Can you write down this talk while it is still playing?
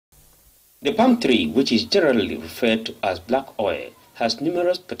The palm tree, which is generally referred to as black oil, has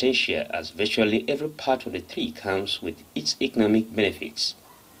numerous potential as virtually every part of the tree comes with its economic benefits.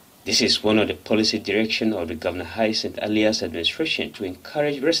 This is one of the policy directions of the Governor Hyacinth Alia's administration to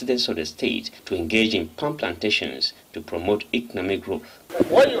encourage residents of the state to engage in palm plantations to promote economic growth.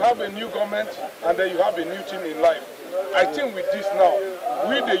 When you have a new government and then you have a new team in life, I think with this now,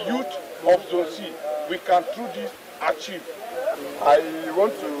 we the youth of Zone C, we can through this achieve. I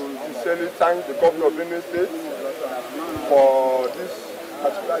want to sincerely thank the governor of Benue State for this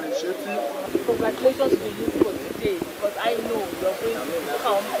particular initiative. Congratulations to the youth for today, because I know you're going to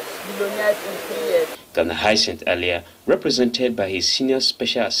become millionaires in 3 years. Governor Hyacinth Alia, represented by his senior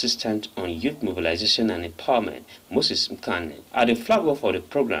special assistant on youth mobilization and empowerment, Moses Mkane, at the flag off of the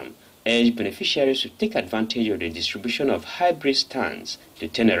program, urged beneficiaries to take advantage of the distribution of hybrid stands to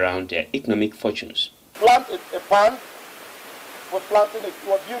turn around their economic fortunes. Plant a palm, we're building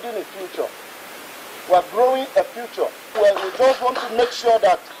a future. We're growing a future. Well, we just want to make sure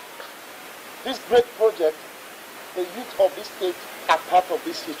that this great project, the youth of this state are part of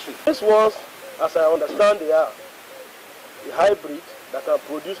this history. This ones, as I understand, they are a hybrid that can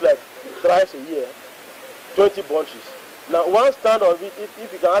produce like thrice a year, 20 bunches. Now, one stand of it,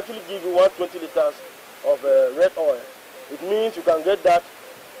 if it can actually give you 120 liters of red oil, it means you can get that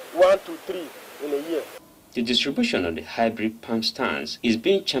 1 to 3 in a year. The distribution of the hybrid palm stands is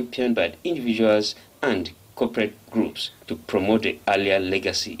being championed by individuals and corporate groups to promote the Alia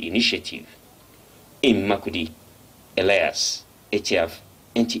Legacy Initiative. In Makudi, Elias, ATF,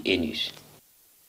 NTA News.